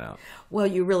this about? Well,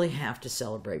 you really have to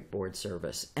celebrate board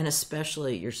service, and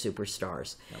especially your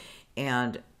superstars,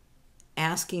 and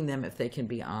asking them if they can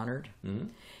be honored.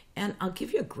 And I'll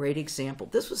give you a great example.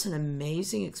 This was an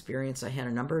amazing experience I had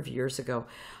a number of years ago.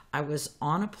 I was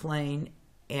on a plane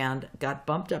and got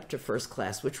bumped up to first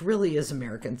class, which really is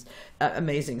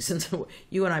amazing since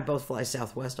you and I both fly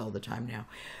Southwest all the time now.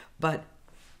 But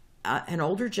an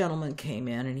older gentleman came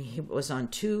in, and he was on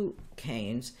 2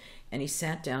 canes, and he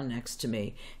sat down next to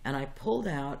me, and I pulled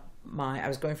out I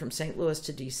was going from St. Louis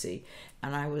to D.C.,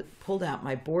 and I pulled out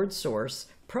my BoardSource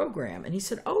program, and he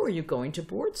said, "Oh, are you going to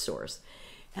BoardSource?"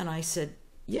 And I said,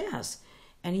 "Yes."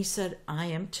 And he said, "I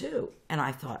am too." And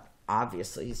I thought,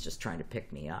 obviously, he's just trying to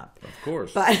pick me up. Of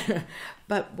course.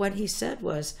 But what he said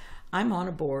was, "I'm on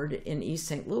a board in East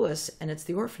St. Louis, and it's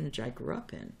the orphanage I grew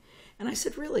up in." And I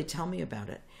said, "Really? Tell me about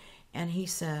it." And he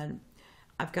said,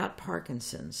 "I've got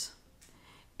Parkinson's,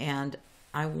 and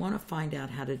I want to find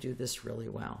out how to do this really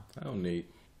well." Oh, neat.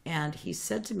 And he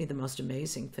said to me the most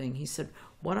amazing thing. He said,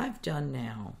 "What I've done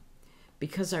now,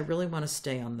 because I really want to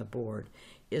stay on the board,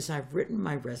 is I've written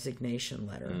my resignation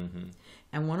letter." Mm-hmm.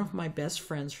 And one of my best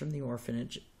friends from the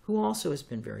orphanage, who also has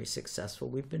been very successful,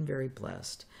 we've been very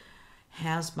blessed,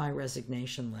 has my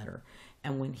resignation letter.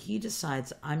 And when he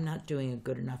decides I'm not doing a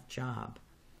good enough job,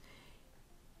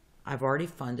 I've already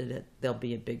funded it. There'll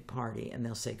be a big party, and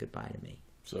they'll say goodbye to me.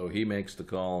 So he makes the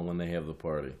call when they have the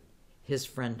party. His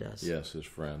friend does. Yes, his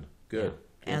friend. Good.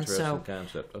 Yeah. And Interesting so,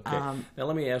 concept. Okay. Now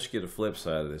let me ask you the flip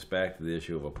side of this. Back to the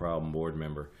issue of a problem board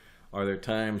member. Are there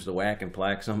times to whack and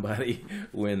plaque somebody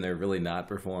when they're really not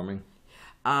performing?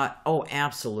 Oh,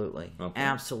 absolutely. Okay.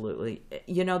 Absolutely.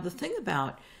 You know, the thing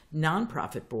about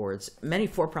nonprofit boards, many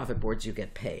for-profit boards, you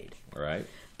get paid. Right.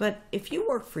 But if you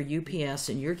work for UPS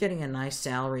and you're getting a nice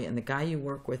salary and the guy you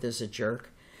work with is a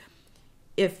jerk,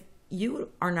 if you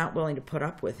are not willing to put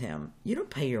up with him, you don't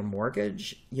pay your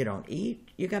mortgage, you don't eat,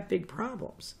 you got big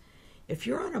problems. If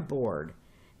you're on a board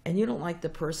and you don't like the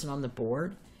person on the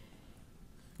board,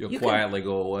 You'll quietly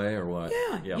go away, or what?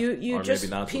 Yeah. You or just,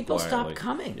 maybe not so people quietly. stop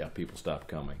coming. Yeah, people stop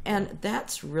coming. And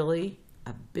that's really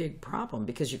a big problem,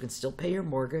 because you can still pay your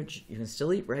mortgage, you can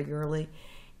still eat regularly,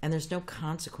 and there's no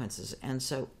consequences. And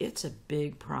so it's a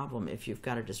big problem if you've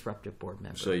got a disruptive board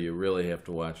member. So you really have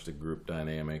to watch the group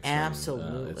dynamics.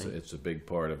 Absolutely. And, it's a big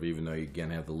part of, even though you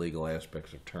again have the legal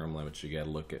aspects of term limits, you got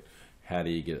to look at how do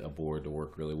you get a board to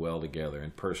work really well together,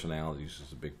 and personalities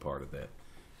is a big part of that.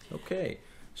 Okay.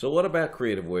 So what about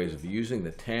creative ways of using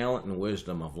the talent and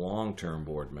wisdom of long-term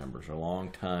board members or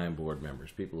long-time board members,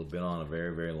 people who've been on a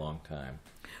very, very long time?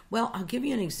 Well, I'll give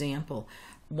you an example.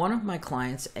 One of my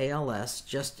clients, ALS,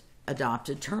 just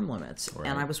adopted term limits. Right.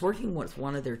 And I was working with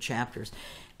one of their chapters,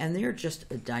 and they're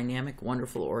just a dynamic,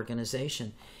 wonderful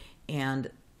organization.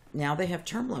 And now they have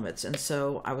term limits. And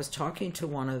so I was talking to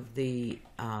one of the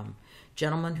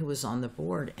gentlemen who was on the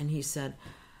board, and he said,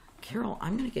 "Carol,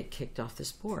 I'm going to get kicked off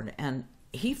this board." And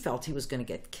he felt he was going to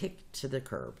get kicked to the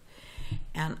curb.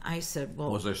 And I said,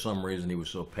 "Well..." Was there some reason he was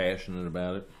so passionate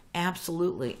about it?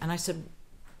 Absolutely. And I said,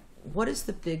 "What is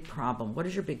the big problem? What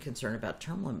is your big concern about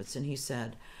term limits?" And he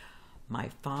said, "My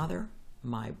father,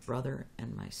 my brother,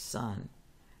 and my son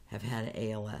have had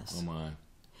ALS." Oh, my.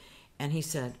 And he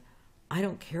said, "I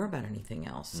don't care about anything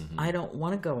else. Mm-hmm. I don't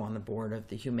want to go on the board of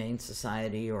the Humane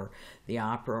Society or the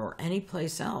Opera or any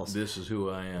place else. This is who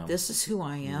I am. This is who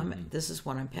I am. Mm-hmm. This is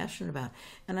what I'm passionate about."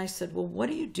 And I said, "Well, what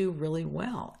do you do really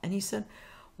well?" And he said,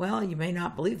 "Well, you may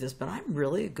not believe this, but I'm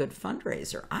really a good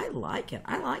fundraiser. I like it.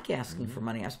 I like asking for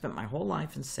money. I've spent my whole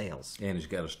life in sales." And he's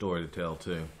got a story to tell,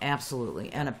 too.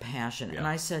 Absolutely, and a passion. Yeah. And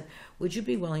I said, "Would you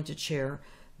be willing to chair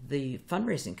the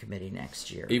fundraising committee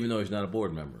next year?" Even though he's not a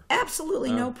board member.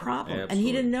 Absolutely, no problem. Absolutely. And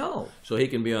he didn't know. So he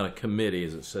can be on a committee,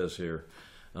 as it says here.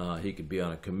 He could be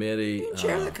on a committee. He can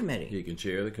chair the committee. He can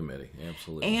chair the committee,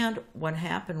 absolutely. And what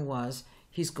happened was,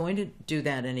 he's going to do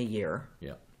that in a year.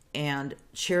 Yeah. And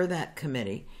chair that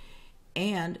committee.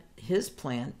 And his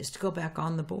plan is to go back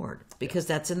on the board, because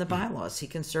that's in the bylaws. He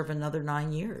can serve another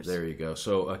 9 years. There you go.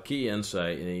 So a key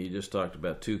insight, and you just talked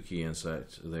about 2 key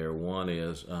insights there. One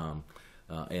is,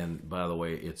 and by the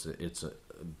way, it's a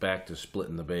back to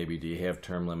splitting the baby. Do you have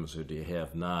term limits or do you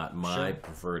have not? My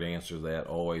preferred answer to that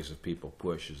always, if people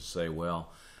push, is to say,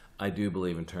 well, I do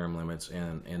believe in term limits,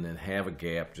 and then have a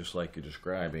gap, just like you're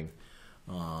describing,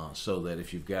 so that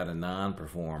if you've got a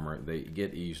non-performer, they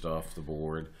get eased off the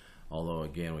board. Although,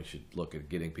 again, we should look at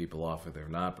getting people off if they're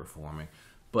not performing.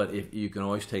 But if you can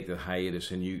always take the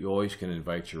hiatus, and you always can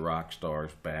invite your rock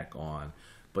stars back on.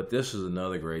 But this is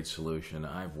another great solution.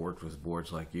 I've worked with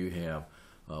boards like you have.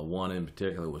 One in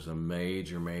particular was a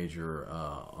major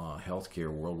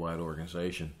healthcare worldwide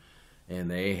organization.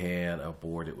 And they had a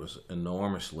board that was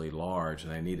enormously large,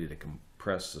 and they needed to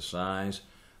compress the size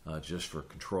just for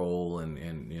control and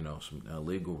some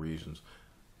legal reasons.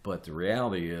 But the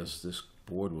reality is, this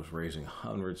board was raising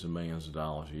hundreds of millions of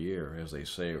dollars a year. As they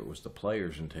say, it was the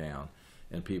players in town,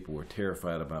 and people were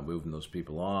terrified about moving those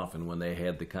people off. And when they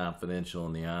had the confidential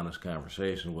and the honest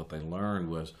conversation, what they learned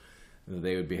was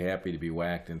they would be happy to be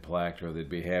whacked and plaqued, or they'd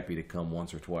be happy to come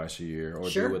once or twice a year, or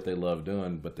Sure. do what they love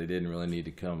doing, but they didn't really need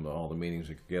to come to all the meetings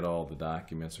or get all the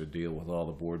documents or deal with all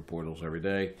the board portals every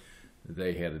day.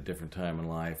 They had a different time in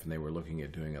life, and they were looking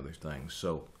at doing other things.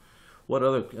 So what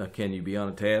other, can you be on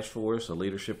a task force, a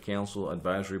leadership council,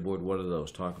 advisory board? What are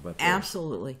those? Talk about those.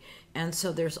 Absolutely. And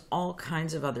so there's all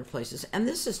kinds of other places. And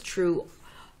this is true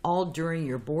all during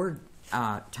your board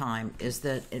time, is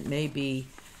that it may be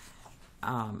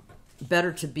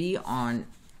better to be on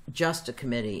just a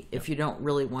committee if you don't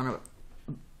really want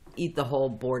to eat the whole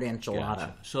board enchilada.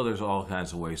 Gotcha. So there's all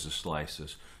kinds of ways to slice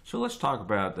this. So let's talk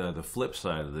about the flip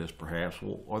side of this, perhaps.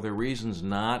 Well, are there reasons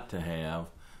not to have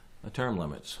term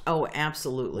limits? Oh,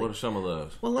 absolutely. What are some of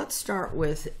those? Well, let's start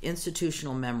with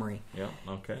institutional memory. Yeah,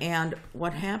 okay. And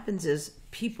what happens is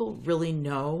people really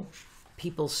know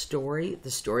people's story,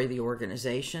 the story of the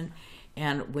organization.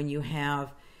 And when you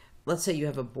have, let's say you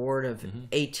have a board of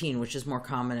 18, which is more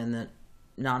common in the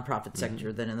nonprofit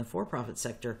sector than in the for-profit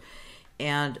sector,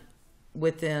 and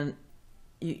within,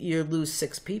 you lose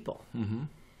 6 people.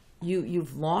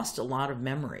 You've lost a lot of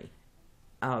memory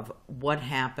of what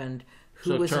happened,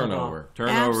 who was involved.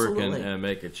 Turnover can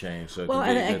make a change. So well,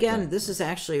 and again, this is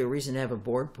actually a reason to have a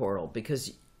board portal,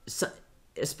 because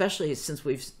especially since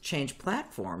we've changed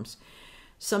platforms,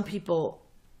 some people,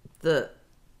 the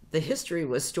history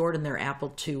was stored in their Apple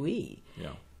IIe.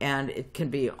 Yeah. And it can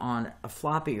be on a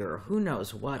floppy or who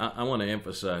knows what. I want to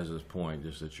emphasize this point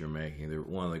just that you're making. They're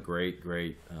one of the great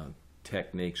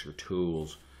techniques or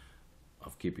tools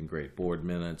of keeping great board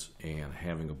minutes and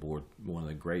having a board. One of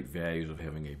the great values of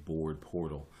having a board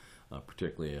portal,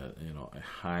 particularly a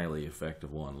highly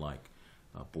effective one like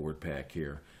BoardPaq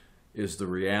here, is the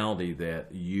reality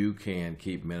that you can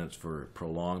keep minutes for a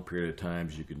prolonged period of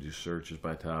times. You can do searches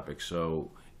by topic.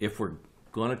 So if we're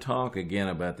going to talk again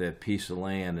about that piece of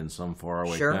land in some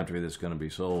faraway country that's going to be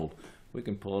sold, we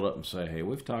can pull it up and say, hey,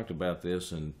 we've talked about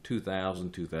this in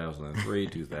 2000, 2003,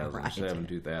 2007, Right.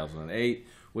 2008.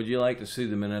 Would you like to see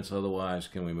the minutes? Otherwise,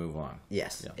 can we move on?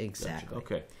 Yes, Yeah, exactly.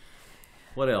 Gotcha. Okay.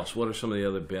 What else? What are some of the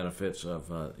other benefits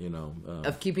of,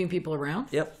 Of keeping people around?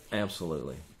 Yep,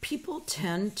 absolutely. People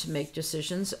tend to make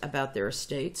decisions about their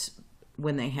estates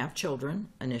when they have children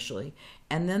initially,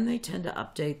 and then they tend to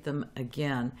update them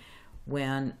again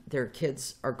when their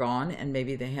kids are gone and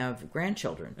maybe they have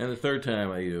grandchildren. And the third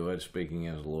time I do it, speaking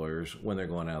as lawyers, when they're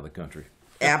going out of the country.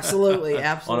 Absolutely.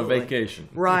 On a vacation.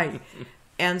 Right.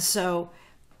 And so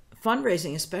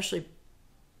fundraising, especially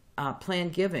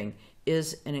planned giving,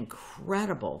 is an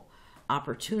incredible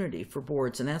opportunity for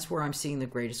boards, and that's where I'm seeing the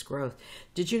greatest growth.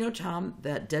 Did you know, Tom,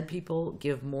 that dead people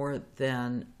give more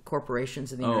than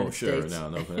corporations in the United States?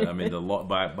 No. I mean,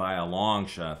 by a long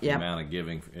shot, the Yep. amount of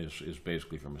giving is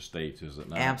basically from estates, is it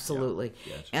not? Absolutely.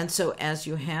 Yeah. Gotcha. And so as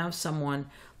you have someone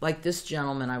like this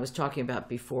gentleman I was talking about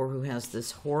before, who has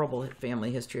this horrible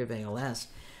family history of ALS,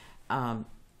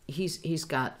 he's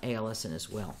got ALS in his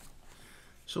will.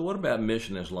 So what about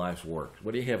mission as life's work?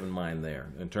 What do you have in mind there,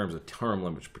 in terms of term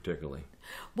limits particularly?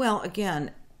 Well,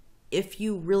 again, if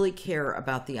you really care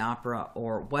about the opera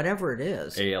or whatever it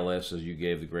is, ALS, as you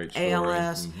gave the great story.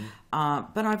 ALS,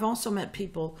 but I've also met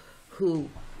people who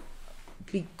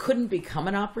couldn't become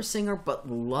an opera singer but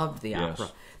loved the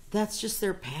opera. That's just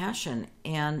their passion,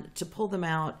 and to pull them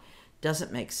out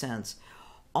doesn't make sense.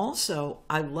 Also,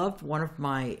 I loved one of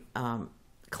my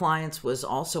clients was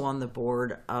also on the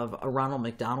board of a Ronald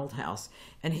McDonald House,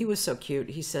 and he was so cute.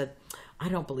 He said, I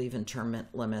don't believe in term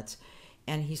limits.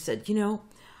 And he said,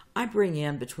 I bring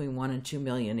in between $1 and $2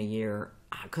 million a year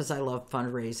because I love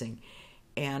fundraising,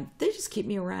 and they just keep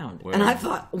me around. Well, and I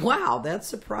thought, wow, that's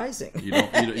surprising. You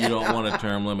don't want a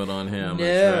term limit on him. No,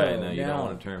 That's right. No, you no. don't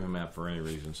want to term him out for any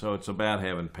reason. So it's about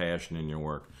having passion in your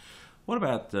work. What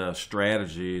about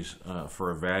strategies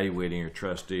for evaluating your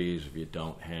trustees if you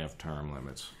don't have term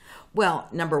limits? Well,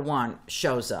 number one,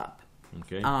 shows up.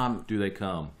 Okay. Do they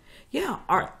come? Yeah.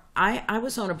 I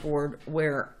was on a board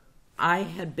where I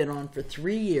had been on for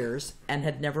 3 years and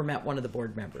had never met one of the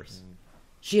board members.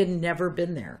 She had never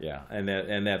been there. Yeah, and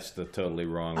that's the totally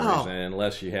wrong Oh. reason. And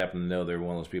unless you happen to know they're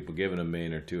one of those people giving $1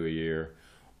 million or $2 million a year,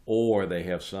 or they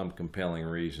have some compelling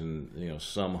reason,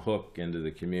 some hook into the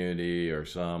community, or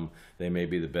they may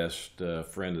be the best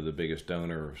friend of the biggest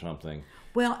donor or something.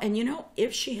 Well, and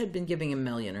if she had been giving $1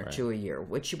 million or $2 million a year,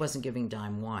 which she wasn't giving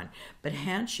dime one, but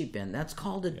had she been, that's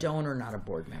called a donor, not a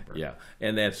board member. Yeah,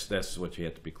 and that's what you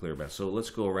have to be clear about. So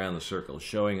let's go around the circle.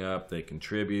 Showing up, they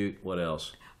contribute. What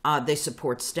else? They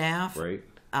support staff. Right.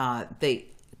 They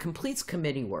completes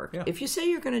committee work. Yeah. If you say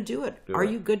you're going to do it, are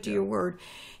you good to your word?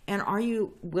 And are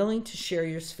you willing to share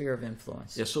your sphere of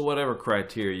influence? Yeah, so whatever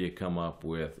criteria you come up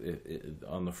with,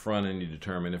 on the front end you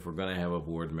determine if we're going to have a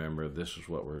board member, this is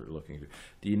what we're looking to.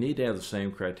 Do you need to have the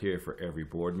same criteria for every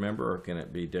board member, or can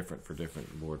it be different for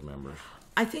different board members?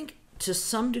 I think to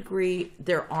some degree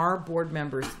there are board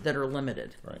members that are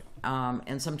limited. Right.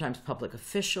 And sometimes public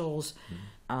officials,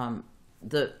 a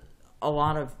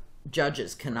lot of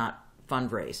judges cannot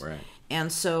fundraise. Right.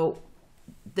 And so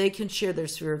they can share their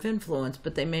sphere of influence,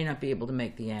 but they may not be able to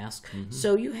make the ask.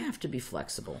 So you have to be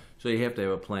flexible. So you have to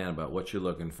have a plan about what you're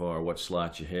looking for, what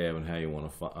slots you have, and how you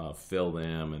want to fill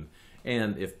them,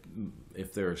 and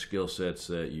if there are skill sets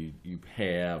that you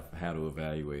have, how to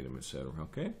evaluate them, etc.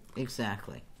 Okay?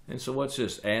 Exactly. And so what's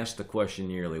this? Ask the question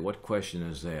yearly. What question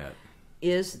is that?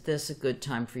 Is this a good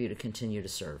time for you to continue to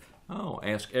serve? Oh,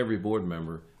 ask every board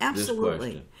member Absolutely. this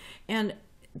question. And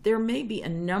there may be a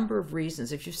number of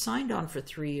reasons. If you've signed on for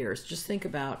 3 years, just think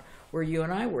about where you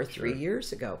and I were 3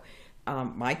 years ago.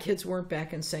 My kids weren't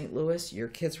back in St. Louis. Your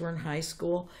kids were in high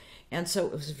school. And so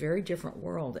it was a very different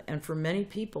world. And for many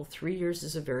people, 3 years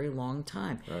is a very long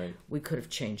time. Right. We could have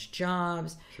changed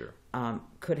jobs. Sure.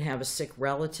 Could have a sick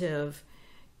relative.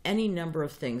 Any number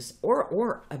of things.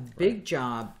 Or a big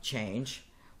job change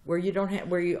where you don't have,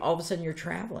 where you all of a sudden you're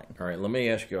traveling. All right, let me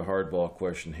ask you a hardball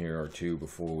question here or two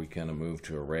before we kind of move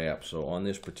to a wrap. So on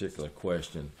this particular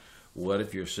question, what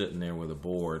if you're sitting there with a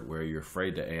board where you're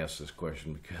afraid to ask this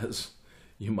question because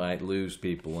you might lose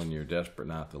people and you're desperate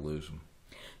not to lose them?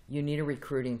 You need a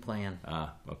recruiting plan.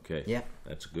 Ah, okay. Yep.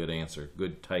 That's a good answer.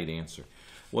 Good, tight answer.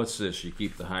 What's this? You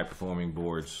keep the high-performing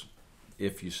boards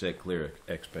if you set clear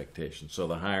expectations. So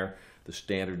the higher the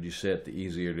standard you set, the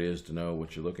easier it is to know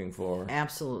what you're looking for.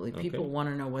 Absolutely. Okay. People want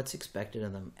to know what's expected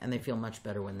of them, and they feel much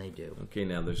better when they do. Okay,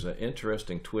 now there's an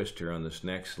interesting twist here on this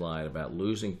next slide about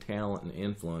losing talent and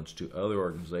influence to other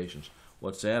organizations.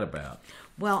 What's that about?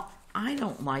 Well, I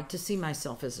don't like to see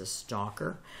myself as a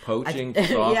stalker. Poaching, Yeah.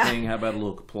 stalking, how about a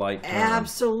little polite term?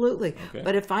 Absolutely. Okay.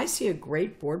 But if I see a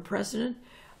great board president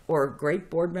or a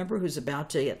great board member who's about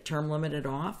to get term limited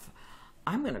off,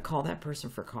 I'm going to call that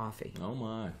person for coffee. Oh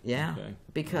my. Yeah. Okay.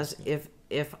 Because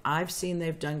if I've seen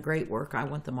they've done great work, I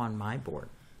want them on my board.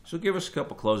 So give us a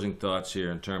couple closing thoughts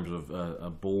here in terms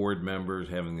of board members,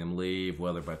 having them leave,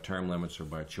 whether by term limits or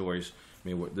by choice. I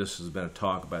mean, this has been a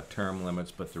talk about term limits,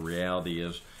 but the reality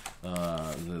is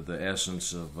the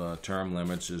essence of term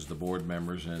limits is the board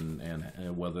members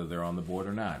and whether they're on the board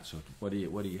or not. So what do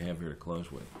you have here to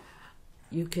close with?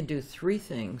 You can do 3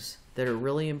 things that are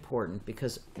really important,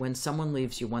 because when someone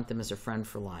leaves, you want them as a friend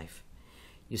for life.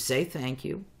 You say thank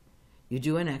you, you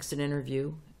do an exit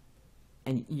interview,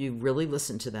 and you really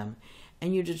listen to them,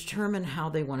 and you determine how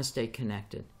they want to stay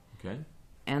connected. Okay.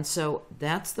 And so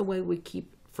that's the way we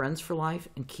keep friends for life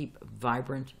and keep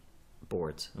vibrant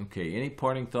boards. Okay. Any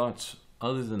parting thoughts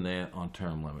other than that on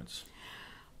term limits?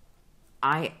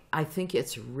 I think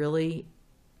it's really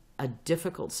a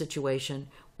difficult situation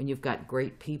when you've got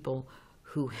great people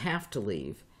who have to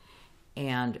leave.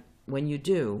 And when you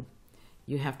do,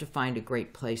 you have to find a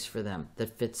great place for them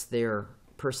that fits their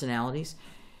personalities.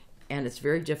 And it's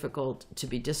very difficult to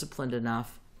be disciplined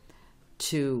enough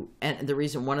to, and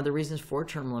one of the reasons for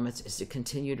term limits is to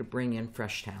continue to bring in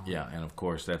fresh talent. Yeah, and of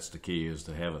course that's the key, is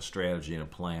to have a strategy and a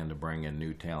plan to bring in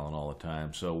new talent all the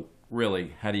time. So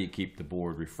really, how do you keep the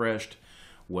board refreshed?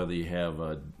 Whether you have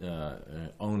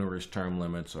onerous term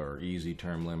limits or easy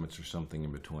term limits or something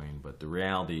in between. But the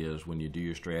reality is, when you do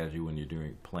your strategy, when you're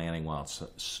doing planning, while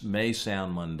it may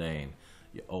sound mundane,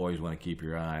 you always want to keep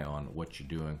your eye on what you're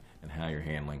doing and how you're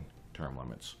handling term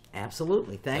limits.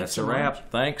 Absolutely. Thanks. That's so a wrap. much.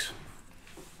 Thanks.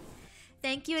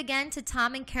 Thank you again to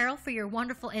Tom and Carol for your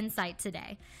wonderful insight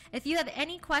today. If you have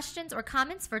any questions or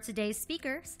comments for today's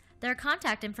speakers, their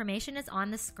contact information is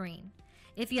on the screen.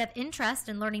 If you have interest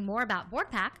in learning more about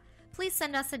BoardPaq, please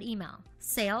send us an email,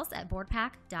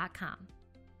 sales@boardpaq.com.